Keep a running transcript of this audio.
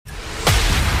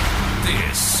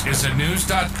This is a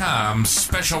News.com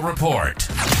special report.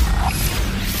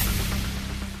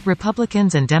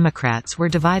 Republicans and Democrats were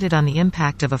divided on the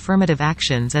impact of affirmative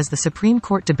actions as the Supreme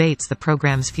Court debates the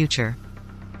program's future.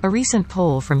 A recent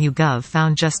poll from YouGov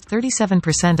found just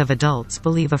 37% of adults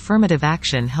believe affirmative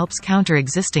action helps counter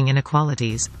existing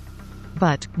inequalities.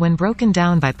 But, when broken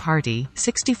down by party,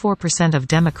 64% of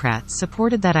Democrats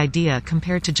supported that idea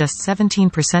compared to just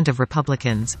 17% of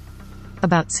Republicans.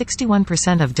 About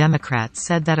 61% of Democrats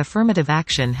said that affirmative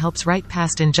action helps right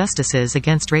past injustices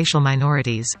against racial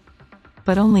minorities.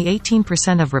 But only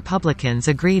 18% of Republicans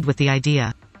agreed with the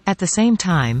idea. At the same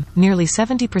time, nearly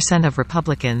 70% of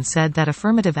Republicans said that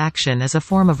affirmative action is a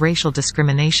form of racial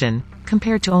discrimination,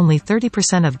 compared to only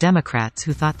 30% of Democrats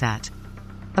who thought that.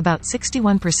 About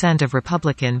 61% of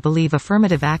Republicans believe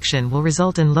affirmative action will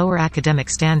result in lower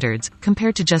academic standards,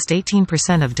 compared to just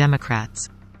 18% of Democrats.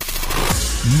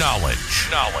 Knowledge.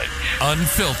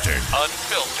 Unfiltered.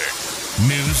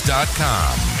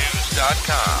 News.com.